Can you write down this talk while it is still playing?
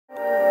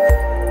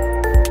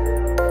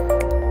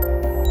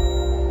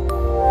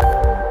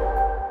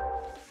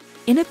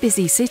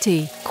busy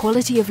city,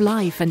 quality of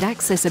life and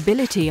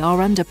accessibility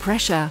are under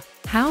pressure.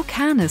 How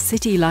can a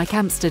city like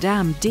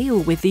Amsterdam deal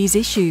with these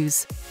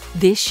issues?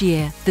 This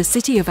year, the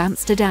City of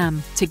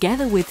Amsterdam,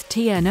 together with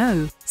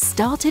TNO,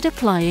 started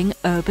applying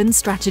urban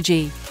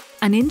strategy,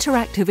 an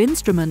interactive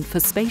instrument for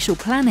spatial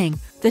planning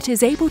that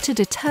is able to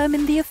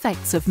determine the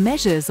effects of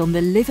measures on the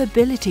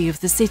livability of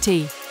the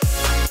city,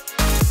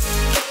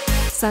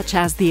 such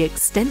as the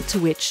extent to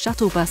which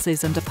shuttle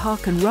buses and a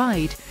park and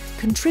ride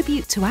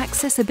contribute to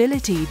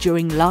accessibility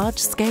during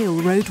large-scale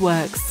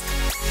roadworks,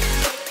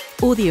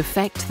 or the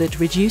effect that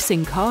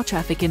reducing car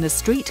traffic in a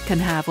street can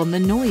have on the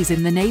noise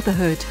in the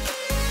neighbourhood.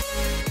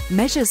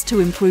 Measures to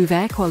improve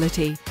air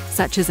quality,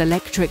 such as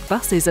electric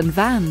buses and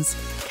vans,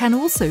 can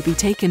also be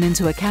taken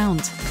into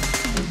account.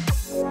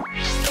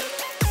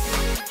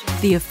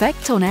 The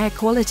effect on air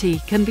quality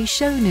can be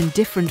shown in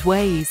different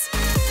ways.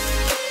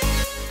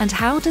 And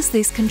how does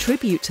this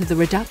contribute to the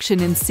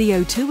reduction in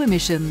CO2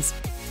 emissions,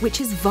 which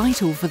is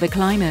vital for the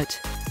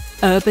climate?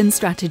 Urban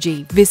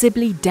strategy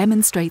visibly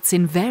demonstrates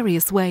in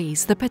various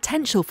ways the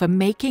potential for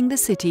making the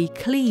city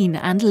clean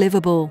and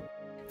livable.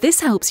 This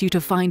helps you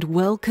to find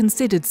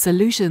well-considered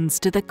solutions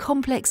to the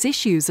complex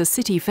issues a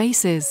city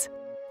faces.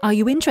 Are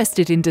you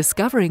interested in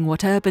discovering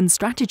what urban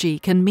strategy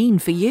can mean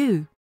for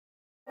you?